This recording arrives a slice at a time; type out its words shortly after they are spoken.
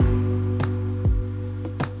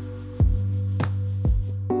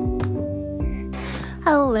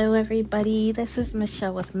Hello everybody, this is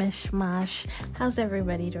Michelle with Mishmash. How's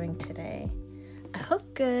everybody doing today? I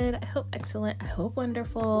hope good, I hope excellent, I hope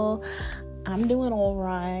wonderful. I'm doing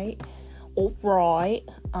alright.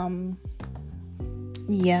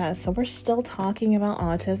 So we're still talking about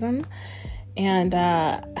autism. And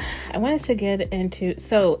I wanted to get into,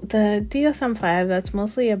 so the DSM-5, that's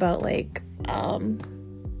mostly about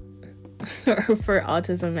for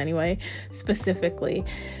autism anyway, specifically,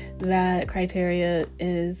 that criteria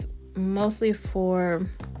is mostly for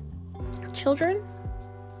children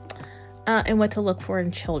and what to look for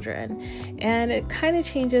in children. And it kind of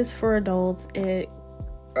changes for adults. It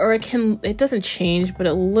doesn't change, but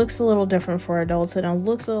it looks a little different for adults and it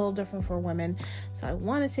looks a little different for women. So I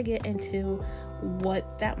wanted to get into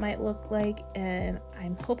what that might look like, and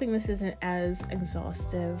I'm hoping this isn't as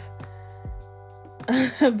exhaustive.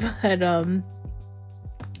 But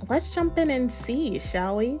let's jump in and see,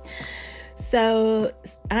 shall we? So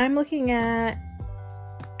I'm looking at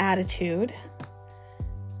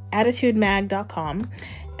attitudemag.com,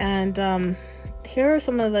 and here are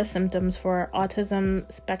some of the symptoms for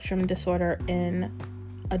autism spectrum disorder in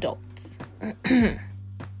adults.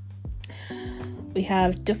 We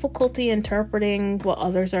have difficulty interpreting what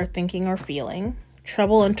others are thinking or feeling,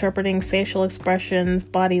 trouble interpreting facial expressions,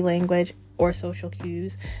 body language, or social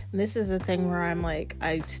cues. And this is a thing where I'm like,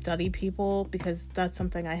 I study people because that's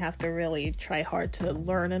something I have to really try hard to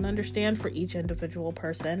learn and understand for each individual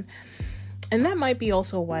person. And that might be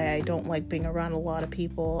also why I don't like being around a lot of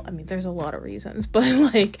people. I mean, there's a lot of reasons, but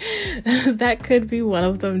that could be one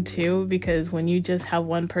of them too, because when you just have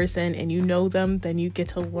one person and you know them, then you get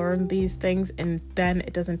to learn these things, and then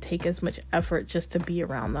it doesn't take as much effort just to be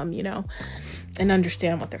around them, and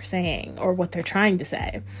understand what they're saying or what they're trying to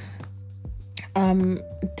say.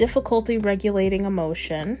 Difficulty regulating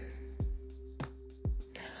emotion,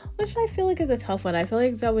 which I feel like is a tough one. I feel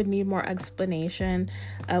like that would need more explanation,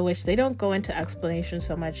 which they don't go into explanation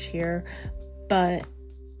so much here. But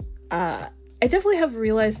I definitely have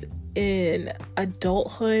realized in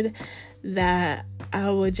adulthood that I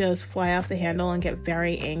would just fly off the handle and get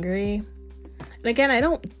very angry. And again, I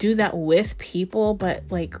don't do that with people, but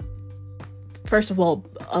first of all,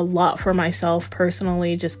 a lot for myself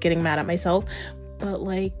personally, just getting mad at myself. But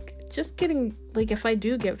just getting, if I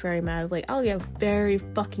do get very mad, I'll get very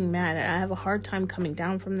fucking mad, and I have a hard time coming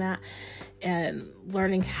down from that and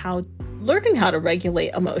learning how to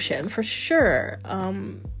regulate emotion, for sure.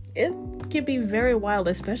 It can be very wild,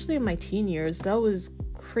 especially in my teen years. That was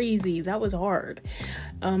crazy. That was hard.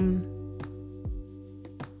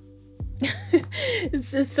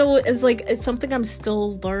 It's something I'm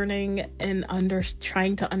still learning and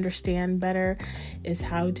trying to understand better, is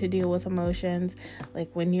how to deal with emotions.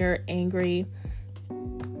 When you're angry,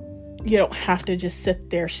 you don't have to just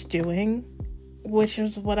sit there stewing, which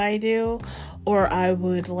is what I do, or I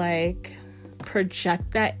would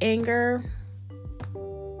project that anger.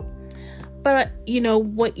 But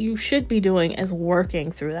what you should be doing is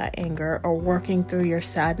working through that anger, or working through your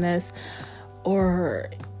sadness,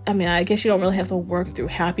 or I guess you don't really have to work through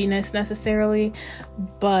happiness necessarily,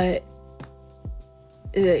 but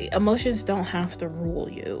emotions don't have to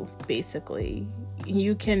rule you, basically.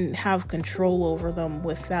 You can have control over them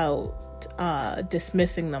without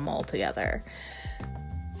dismissing them altogether.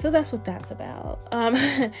 So that's what that's about.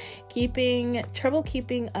 Trouble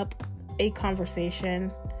keeping up a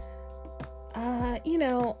conversation.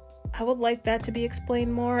 I would like that to be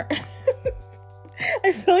explained more.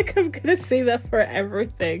 I feel like I'm gonna say that for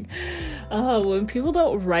everything. When people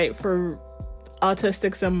don't write for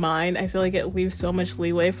autistics in mind, I feel like it leaves so much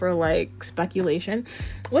leeway for speculation.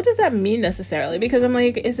 What does that mean necessarily? Because I'm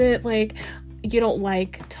is it you don't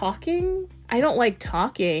like talking? I don't like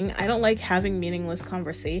talking. I don't like having meaningless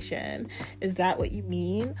conversation. Is that what you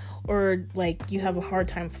mean? Or you have a hard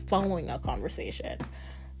time following a conversation?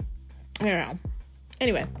 I don't know.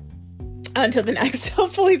 Anyway. On to the next.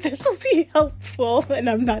 Hopefully this will be helpful and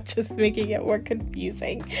I'm not just making it more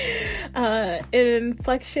confusing. An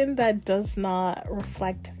inflection that does not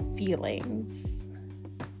reflect feelings.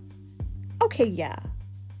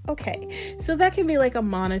 Okay, so that can be a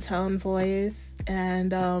monotone voice,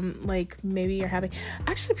 and maybe you're having,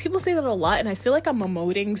 actually people say that a lot, and I feel like I'm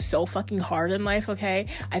emoting so fucking hard in life. Okay,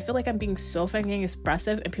 I feel like I'm being so fucking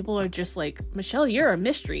expressive, and people are just Michelle, you're a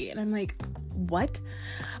mystery, and I'm what?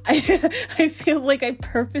 I feel like I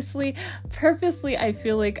purposely, I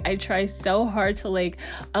feel like I try so hard to like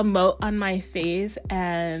emote on my face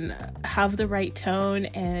and have the right tone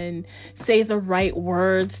and say the right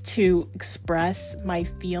words to express my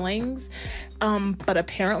feelings. But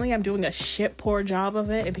apparently I'm doing a shit poor job of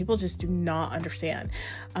it, and people just do not understand,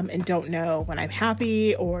 and don't know when I'm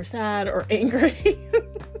happy or sad or angry.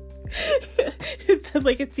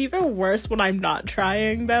 Like, it's even worse when I'm not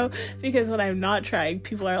trying, though, because when I'm not trying,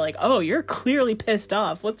 people are like, oh, you're clearly pissed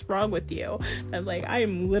off, what's wrong with you? I'm like, I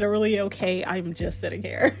am literally okay, I'm just sitting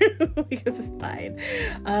here. Because it's fine.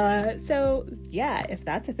 So yeah, if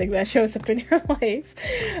that's a thing that shows up in your life.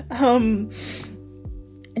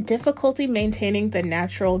 Difficulty maintaining the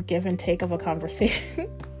natural give and take of a conversation.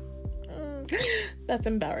 That's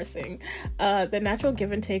embarrassing. The natural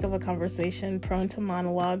give and take of a conversation, prone to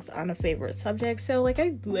monologues on a favorite subject. So, like,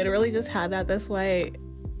 I literally just had that this way.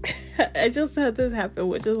 I just had this happen,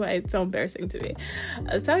 which is why it's so embarrassing to me.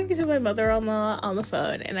 I was talking to my mother on the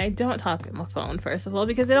phone, and I don't talk on the phone, first of all,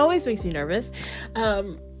 because it always makes me nervous.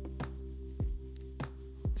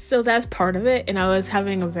 So that's part of it, and I was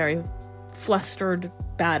having a very flustered,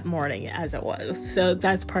 bad morning as it was, so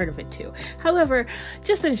that's part of it too. However,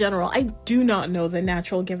 just in general, I do not know the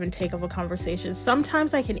natural give and take of a conversation.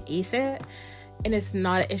 Sometimes I can ace it and it's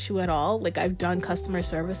not an issue at all. Like, I've done customer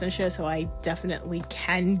service and shit, so I definitely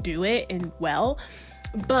can do it and well.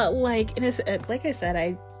 But like, and it's like I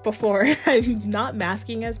said, before I'm not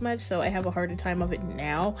masking as much, so I have a harder time of it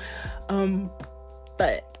now.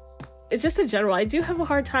 But it's just in general, I do have a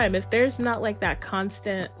hard time if there's not like that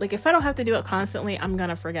constant, like if I don't have to do it constantly, I'm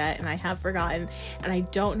gonna forget, and I have forgotten, and I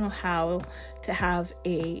don't know how to have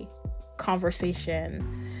a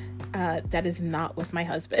conversation that is not with my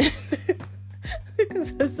husband.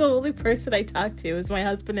 Because that's the only person I talk to is my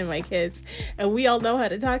husband and my kids, and we all know how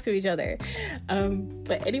to talk to each other.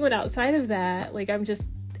 But anyone outside of that, like, I'm just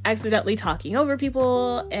accidentally talking over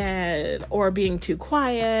people or being too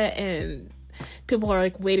quiet, and people are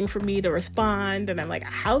like waiting for me to respond, and I'm like,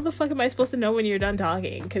 how the fuck am I supposed to know when you're done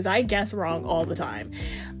talking? Because I guess wrong all the time.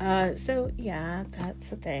 So yeah,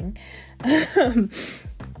 that's a thing.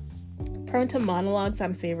 Prone to monologues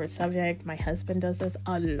on favorite subject. My husband does this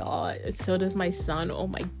a lot. So does my son. Oh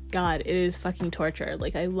my god, it is fucking torture.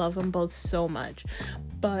 Like, I love them both so much,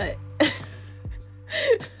 but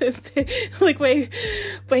like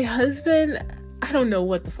my husband, I don't know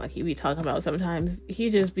what the fuck he be talking about sometimes. He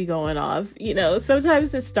just be going off, you know.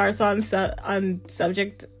 Sometimes it starts on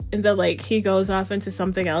subject, and then like he goes off into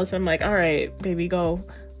something else. I'm like, all right, baby, go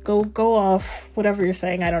off, whatever you're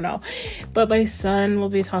saying, I don't know. But my son will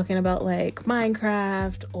be talking about like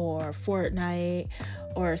Minecraft or Fortnite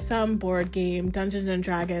or some board game, Dungeons and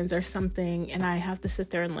Dragons or something, and I have to sit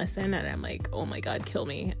there and listen, and I'm like, oh my god, kill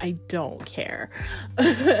me, I don't care.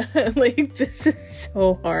 Like, this is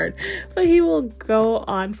so hard. But he will go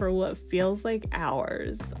on for what feels like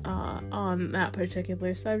hours on that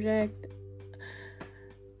particular subject.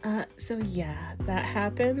 So yeah, that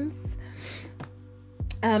happens.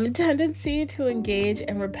 Tendency to engage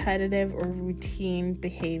in repetitive or routine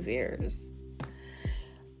behaviors.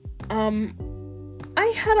 I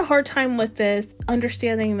had a hard time with this,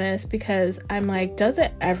 understanding this, because I'm like,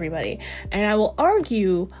 doesn't everybody? And I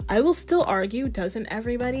will still argue, doesn't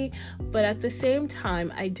everybody? But at the same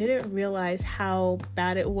time, I didn't realize how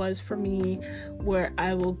bad it was for me, where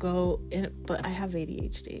I will go in, but I have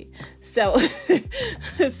ADHD. So,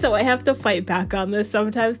 so I have to fight back on this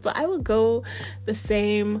sometimes, but I will go the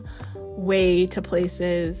same way to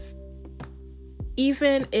places,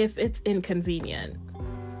 even if it's inconvenient,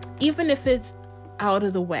 even if it's out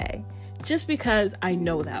of the way, just because I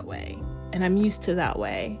know that way and I'm used to that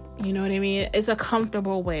way. You know what I mean? It's a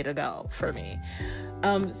comfortable way to go for me.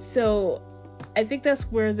 So I think that's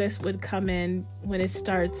where this would come in, when it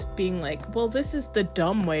starts being like, well, this is the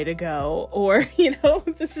dumb way to go, or, you know,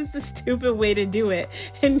 this is the stupid way to do it.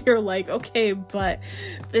 And you're like, okay, but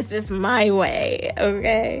this is my way,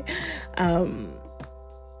 okay?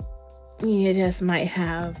 You just might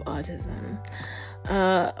have autism.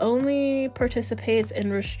 Only participates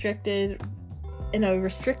in a restricted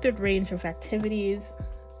range of activities.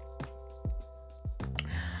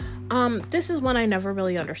 This is one I never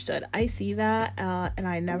really understood. I see that, and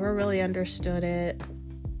I never really understood it.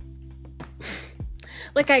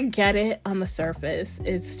 Like, I get it on the surface.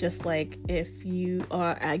 It's just like, if you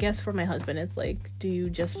are, I guess for my husband, it's like, do you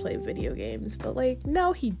just play video games? But like,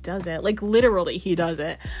 no, he doesn't. Like, literally, he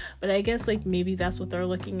doesn't. But I guess like maybe that's what they're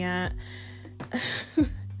looking at.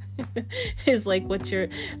 Is like, what's your,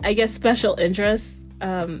 I guess, special interest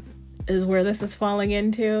is where this is falling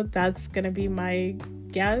into. That's gonna be my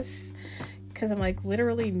guess, because I'm like,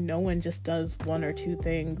 literally no one just does one or two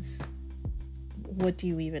things. What do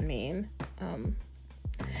you even mean?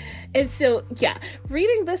 And so, yeah,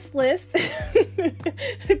 reading this list,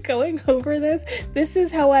 going over this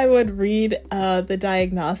is how I would read the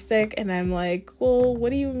diagnostic. And I'm like, well,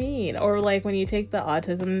 what do you mean? Or like when you take the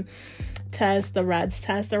autism test, the RADS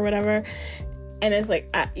test or whatever, and it's like,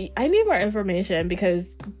 I need more information because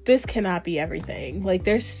this cannot be everything. Like,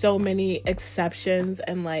 there's so many exceptions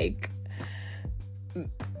and like,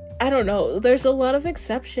 I don't know. There's a lot of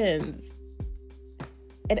exceptions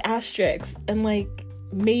and asterisks and like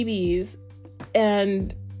maybes,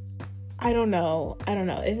 and I don't know.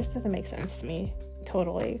 It just doesn't make sense to me.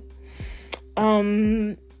 Totally.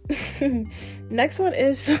 Next one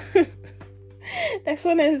is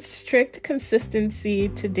strict consistency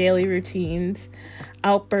to daily routines,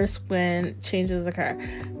 outbursts when changes occur.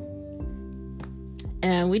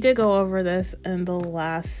 And we did go over this in the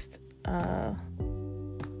last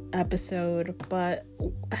episode, but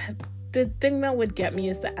the thing that would get me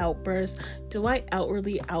is the outburst. Do I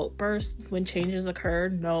outwardly outburst when changes occur?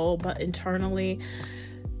 No, but internally,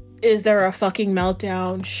 is there a fucking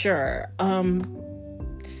meltdown? Sure.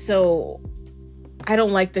 So I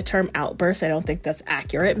don't like the term outburst. I don't think that's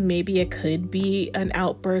accurate. Maybe it could be an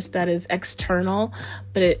outburst that is external,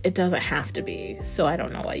 but it doesn't have to be. So I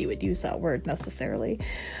don't know why you would use that word necessarily.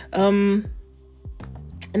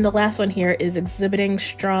 And the last one here is exhibiting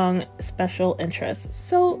strong special interest.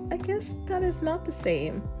 So I guess that is not the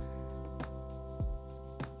same.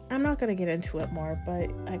 I'm not going to get into it more, but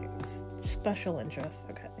I guess special interest.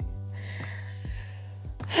 Okay.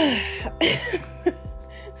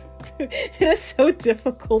 It is so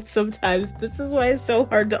difficult sometimes. This is why it's so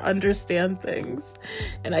hard to understand things.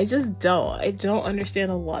 And I just don't. I don't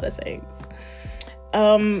understand a lot of things.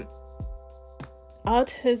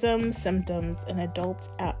 Autism symptoms in adults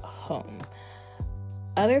at home.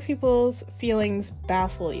 Other people's feelings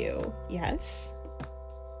baffle you. Yes.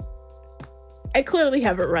 I clearly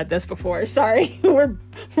haven't read this before. Sorry. We're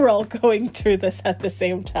all going through this at the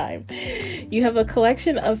same time. You have a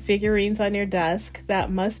collection of figurines on your desk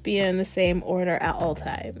that must be in the same order at all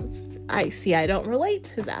times. I see. I don't relate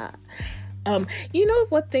to that. You know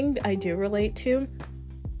what thing I do relate to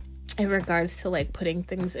in regards to like putting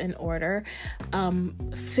things in order?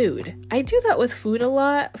 Food. I do that with food a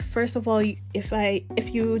lot. First of all,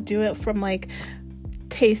 if you do it from like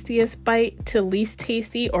tastiest bite to least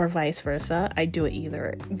tasty or vice versa, I do it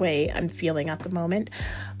either way I'm feeling at the moment.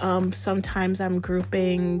 Sometimes I'm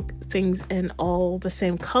grouping things in all the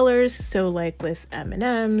same colors, so like with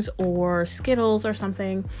M&Ms or Skittles or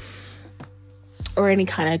something, or any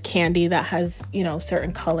kind of candy that has, you know,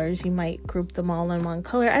 certain colors, you might group them all in one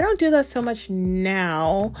color. I don't do that so much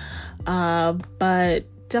now, but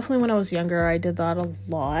definitely when I was younger I did that a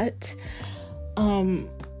lot.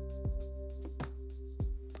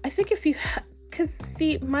 I think if you, cause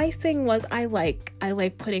see, my thing was I like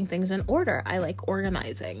putting things in order. I like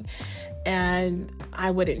organizing, and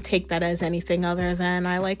I wouldn't take that as anything other than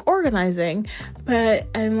I like organizing. But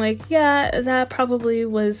I'm like, yeah, that probably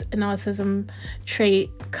was an autism trait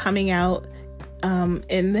coming out.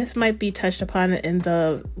 And this might be touched upon in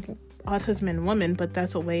the autism in women, but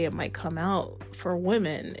that's a way it might come out for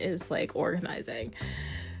women, is like organizing.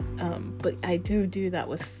 But I do that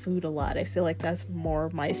with food a lot. I feel like that's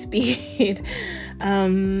more my speed.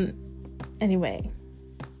 Anyway.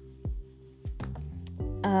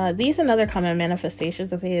 These and other common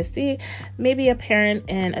manifestations of ASD may be apparent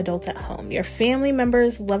in adults at home. Your family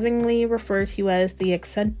members lovingly refer to you as the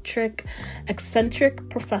eccentric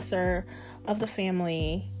professor of the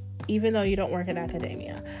family, even though you don't work in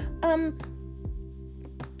academia.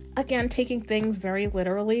 Again, taking things very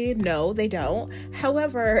literally, no, they don't.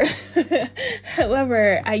 However,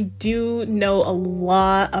 I do know a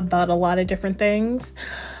lot about a lot of different things.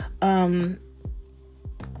 And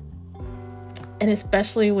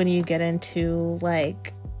especially when you get into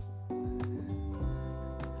like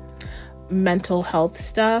mental health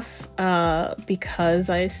stuff, because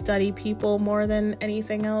I study people more than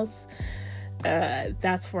anything else,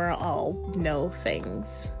 that's where I'll know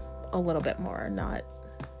things a little bit more. Not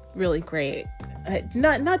really great,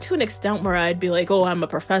 not to an extent where I'd be like, oh, I'm a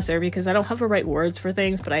professor, because I don't have the right words for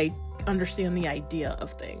things, but I understand the idea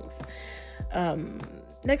of things.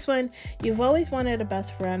 Next one, you've always wanted a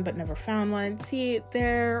best friend but never found one. See,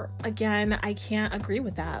 there again, I can't agree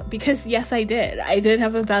with that, because yes, I did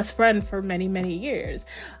have a best friend for many years.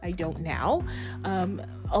 I don't now,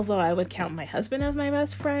 although I would count my husband as my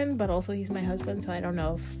best friend, but also he's my husband, so I don't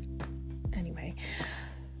know if, anyway.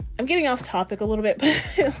 I'm getting off topic a little bit, but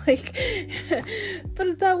like,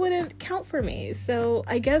 but that wouldn't count for me. So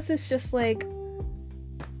I guess it's just like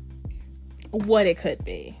what it could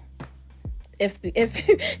be.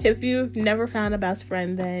 If you've never found a best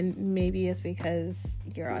friend, then maybe it's because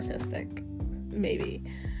you're autistic. Maybe.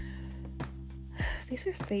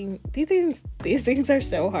 These things are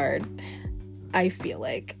so hard, I feel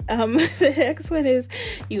like. The next one is,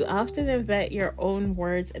 you often invent your own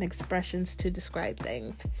words and expressions to describe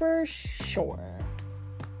things. For sure.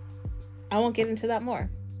 I won't get into that more.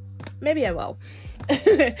 Maybe I will.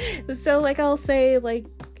 So like I'll say like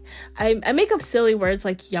I make up silly words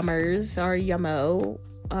like yummers or yummo.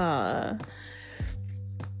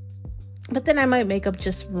 But then I might make up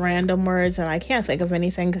just random words, and I can't think of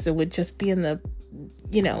anything because it would just be in the,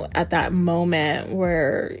 at that moment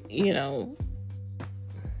where,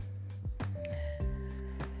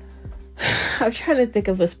 I'm trying to think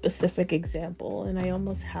of a specific example, and I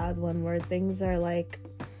almost had one where things are like,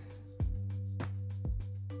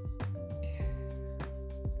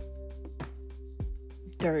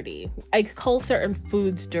 dirty. I call certain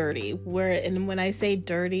foods dirty, and when I say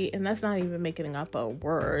dirty, and that's not even making up a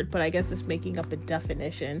word, but I guess it's making up a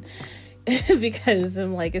definition, because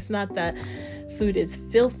I'm like, it's not that food is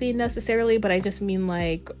filthy necessarily, but I just mean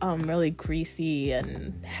like really greasy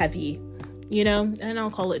and heavy, and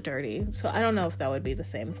I'll call it dirty. So I don't know if that would be the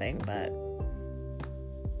same thing, but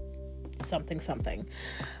something.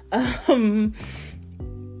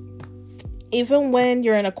 Even when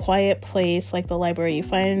you're in a quiet place like the library, you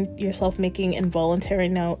find yourself making involuntary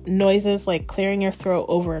noises like clearing your throat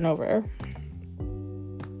over and over.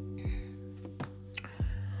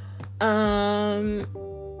 I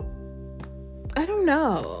don't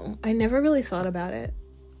know. I never really thought about it.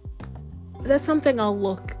 That's something I'll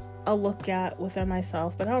look at within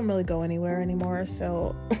myself, but I don't really go anywhere anymore,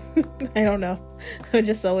 so I don't know. I'm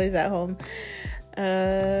just always at home.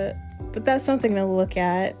 But that's something to look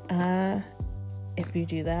at. If you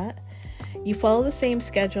do that, you follow the same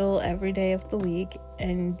schedule every day of the week,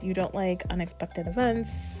 and you don't like unexpected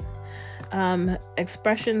events.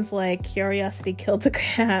 Expressions like curiosity killed the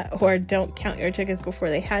cat or don't count your chickens before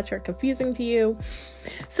they hatch are confusing to you.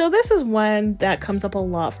 So this is one that comes up a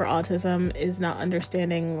lot for autism, is not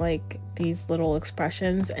understanding like these little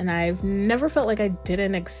expressions, and I've never felt like I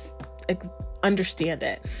didn't understand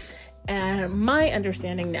it. And my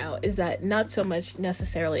understanding now is that not so much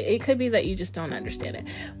necessarily. It could be that you just don't understand it.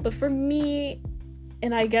 But for me,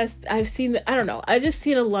 and I guess I've seen I don't know. I've just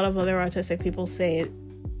seen a lot of other autistic people say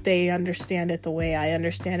they understand it the way I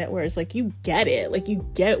understand it, where it's like you get it. Like you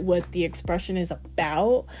get what the expression is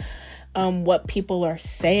about, what people are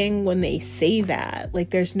saying when they say that. Like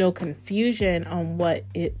there's no confusion on what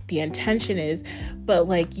the intention is, but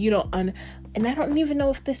like you don't and I don't even know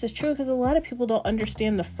if this is true, because a lot of people don't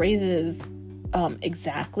understand the phrases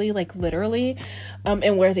exactly, like literally,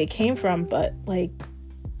 and where they came from. But like,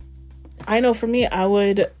 I know for me, I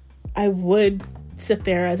would sit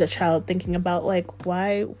there as a child thinking about like,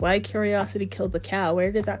 why curiosity killed the cow?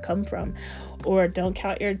 Where did that come from? Or don't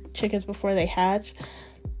count your chickens before they hatch.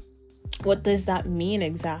 What does that mean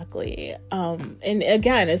exactly? And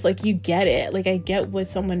again, it's like you get it. Like I get what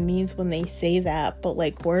someone means when they say that, but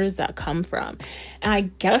like where does that come from? And I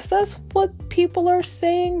guess that's what people are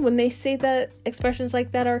saying when they say that expressions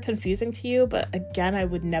like that are confusing to you. But again, I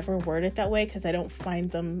would never word it that way because I don't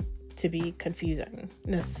find them to be confusing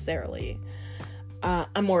necessarily.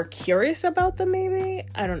 I'm more curious about them, maybe.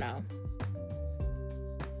 I don't know.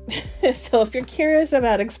 So if you're curious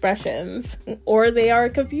about expressions or they are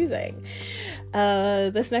confusing,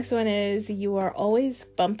 this next one is, you are always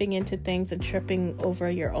bumping into things and tripping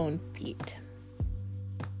over your own feet.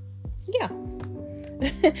 Yeah.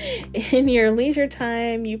 In your leisure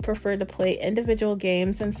time, you prefer to play individual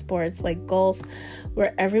games and sports like golf,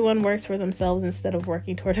 where everyone works for themselves instead of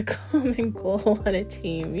working toward a common goal on a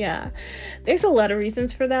team. Yeah. There's a lot of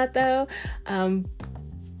reasons for that though.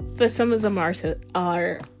 But some of them are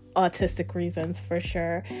autistic reasons for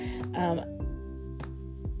sure.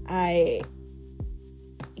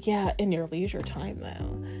 In your leisure time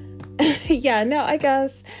though. Yeah, no, I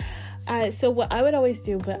guess. So what I would always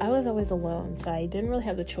do, but I was always alone, so I didn't really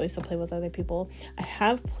have the choice to play with other people. I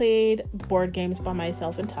have played board games by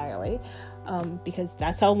myself entirely, because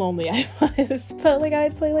that's how lonely I was. But like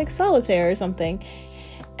I'd play like solitaire or something.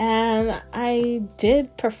 And I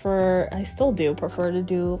still do prefer to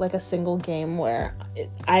do like a single game where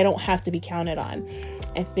I don't have to be counted on.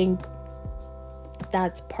 I think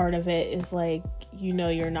that's part of it, is like,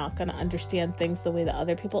 you're not going to understand things the way that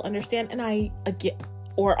other people understand. And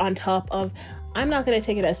on top of, I'm not going to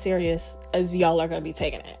take it as serious as y'all are going to be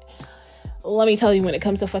taking it. let me tell you, when it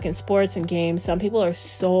comes to fucking sports and games, some people are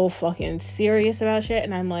so fucking serious about shit,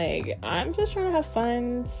 and I'm like, I'm just trying to have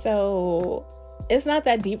fun, so it's not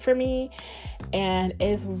that deep for me. And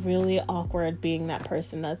it's really awkward being that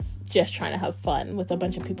person that's just trying to have fun with a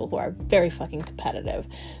bunch of people who are very fucking competitive.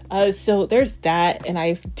 So there's that, and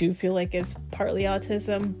I do feel like it's partly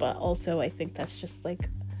autism, but also I think that's just like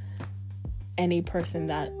any person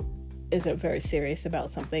that isn't very serious about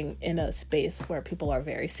something in a space where people are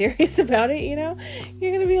very serious about it, you know,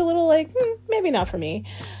 you're gonna be a little like, maybe not for me.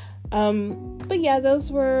 But yeah,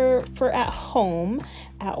 those were for at home.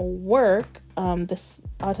 At work, the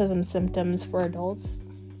autism symptoms for adults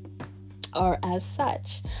are as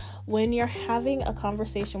such. When you're having a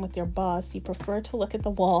conversation with your boss, you prefer to look at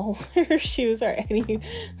the wall, her shoes, or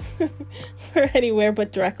anywhere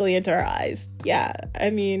but directly into her eyes. Yeah,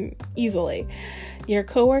 I mean, easily. Your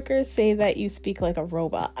coworkers say that you speak like a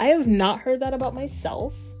robot. I have not heard that about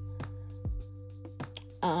myself.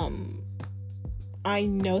 I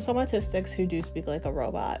know some autistics who do speak like a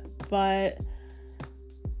robot, but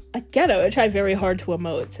again, I try very hard to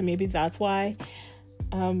emote, so maybe that's why.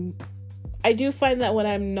 I do find that when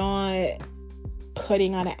I'm not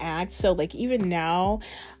putting on an act, so like even now,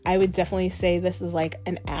 I would definitely say this is like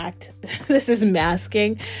an act. This is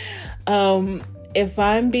masking. If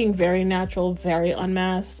I'm being very natural, very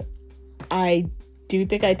unmasked, I do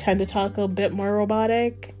think I tend to talk a bit more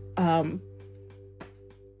robotic.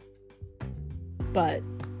 But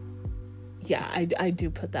yeah, I do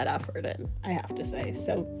put that effort in, I have to say.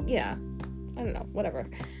 So yeah, I don't know, whatever.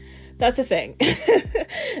 That's a thing.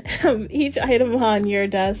 Each item on your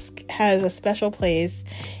desk has a special place,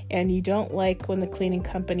 and you don't like when the cleaning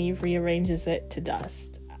company rearranges it to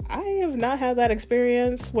dust. I have not had that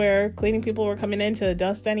experience where cleaning people were coming in to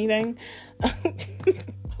dust anything.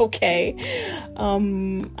 Okay.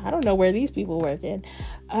 I don't know where these people work in.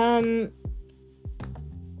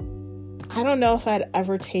 I don't know if I'd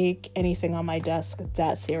ever take anything on my desk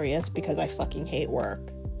that serious because I fucking hate work.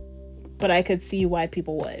 But I could see why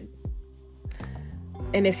people would.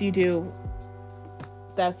 And if you do,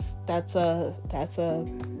 that's a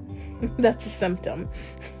symptom,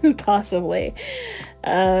 possibly.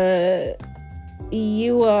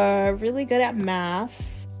 You are really good at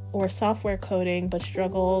math or software coding, but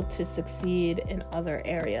struggle to succeed in other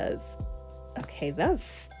areas. Okay,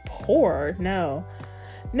 that's poor. No,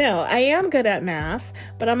 I am good at math,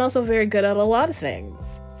 but I'm also very good at a lot of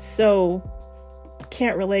things. So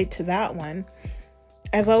can't relate to that one.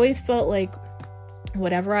 I've always felt like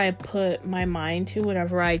whatever I put my mind to,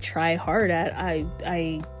 whatever I try hard at,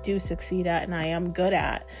 I do succeed at, and I am good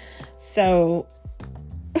at. So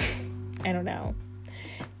I don't know.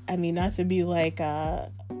 I mean, not to be like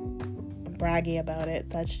braggy about it.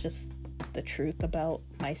 That's just the truth about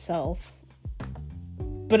myself.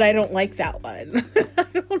 But I don't like that one. I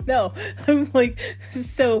don't know. I'm like,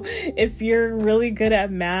 so if you're really good at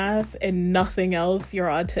math and nothing else, you're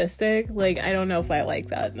autistic. Like, I don't know if I like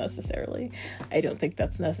that necessarily. I don't think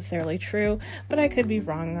that's necessarily true, but I could be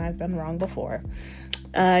wrong. I've been wrong before.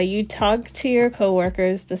 You talk to your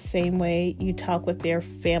coworkers the same way you talk with their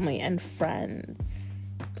family and friends.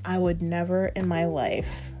 I would never in my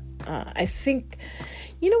life. I think,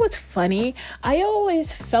 you know what's funny? I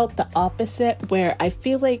always felt the opposite, where I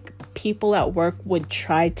feel like people at work would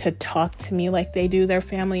try to talk to me like they do their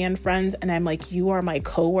family and friends, and I'm like, you are my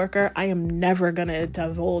coworker. I am never gonna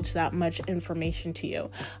divulge that much information to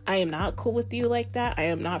you. I am not cool with you like that. I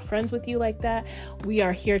am not friends with you like that. We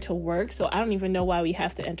are here to work, so I don't even know why we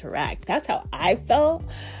have to interact. That's how I felt.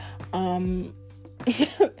 So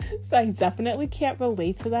I definitely can't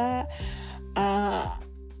relate to that.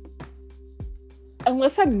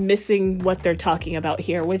 Unless I'm missing what they're talking about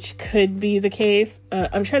here, which could be the case.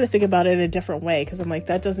 I'm trying to think about it a different way, because I'm like,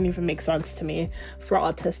 that doesn't even make sense to me. For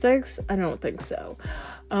autistics, I don't think so.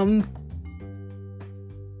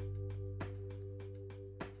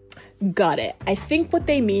 Got it. I think what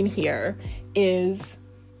they mean here is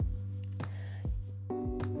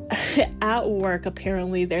at work,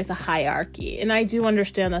 apparently there's a hierarchy, and I do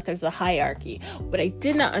understand that there's a hierarchy. What I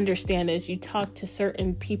did not understand is you talk to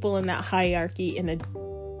certain people in that hierarchy in a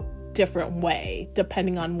different way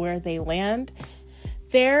depending on where they land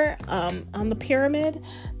there on the pyramid.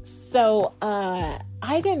 So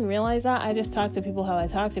I didn't realize that. I just talk to people how I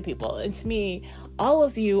talk to people, and to me, all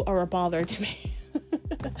of you are a bother to me.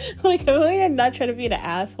 Like, I'm not trying to be an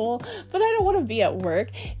asshole, but I don't want to be at work,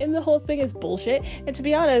 and the whole thing is bullshit. And to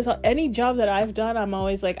be honest, any job that I've done, I'm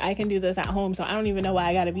always like, I can do this at home, so I don't even know why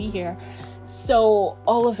I gotta be here. So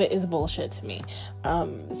all of it is bullshit to me.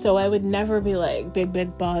 So I would never be like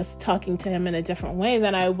big boss talking to him in a different way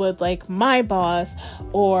than I would like my boss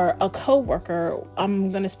or a coworker.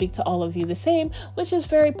 I'm going to speak to all of you the same, which is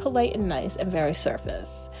very polite and nice and very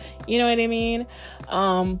surface. You know what I mean?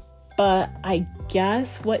 But I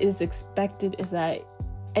guess what is expected is that,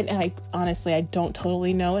 and I honestly, I don't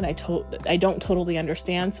totally know, and I don't totally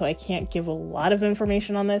understand, so I can't give a lot of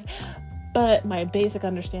information on this. But my basic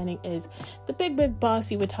understanding is the big boss,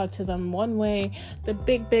 you would talk to them one way. The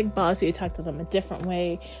big boss, you talk to them a different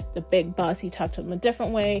way. The big boss, you talk to them a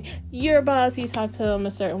different way. Your boss, you talk to them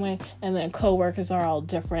a certain way. And then coworkers are all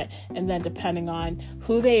different. And then depending on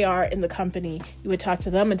who they are in the company, you would talk to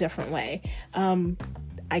them a different way.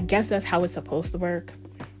 I guess that's how it's supposed to work.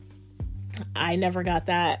 I never got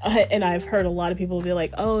that. And I've heard a lot of people be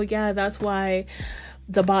like, oh yeah, that's why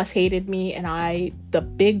the boss hated me, and the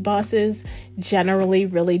big bosses generally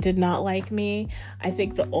really did not like me. I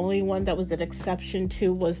think the only one that was an exception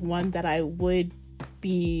to was one that I would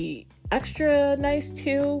be extra nice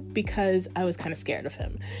to because I was kind of scared of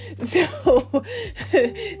him.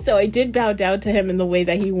 So I did bow down to him in the way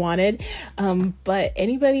that he wanted. But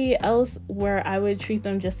anybody else where I would treat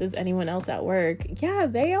them just as anyone else at work, yeah,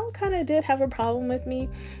 they all kind of did have a problem with me,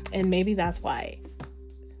 and maybe that's why.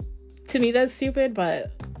 To me, that's stupid,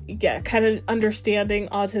 but yeah, kind of understanding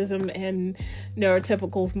autism and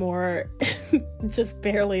neurotypicals more, just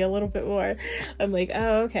barely a little bit more. I'm like,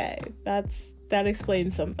 oh, okay, that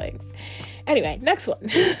explains some things. Anyway, next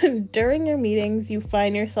one. During your meetings, you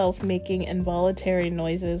find yourself making involuntary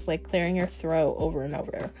noises like clearing your throat over and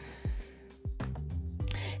over.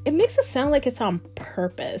 It makes it sound like it's on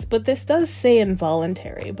purpose, but this does say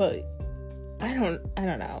involuntary, but I don't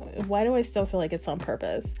know. Why do I still feel like it's on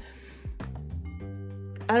purpose?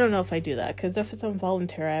 I don't know if I do that, because if it's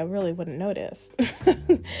involuntary, I really wouldn't notice.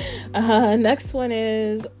 Next one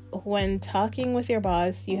is, when talking with your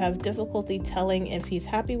boss, you have difficulty telling if he's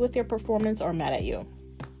happy with your performance or mad at you.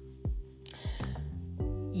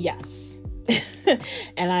 Yes.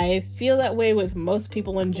 And I feel that way with most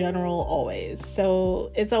people in general, always.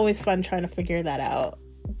 So it's always fun trying to figure that out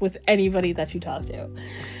with anybody that you talk to.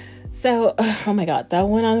 So, oh my God, that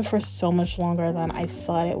went on for so much longer than I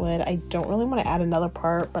thought it would. I don't really want to add another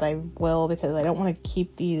part, but I will, because I don't want to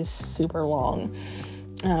keep these super long.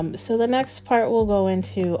 So the next part will go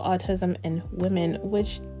into autism in women,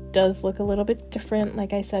 which does look a little bit different,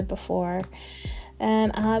 like I said before.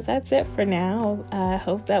 And that's it for now. I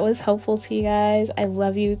hope that was helpful to you guys. I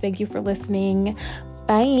love you. Thank you for listening.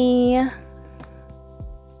 Bye.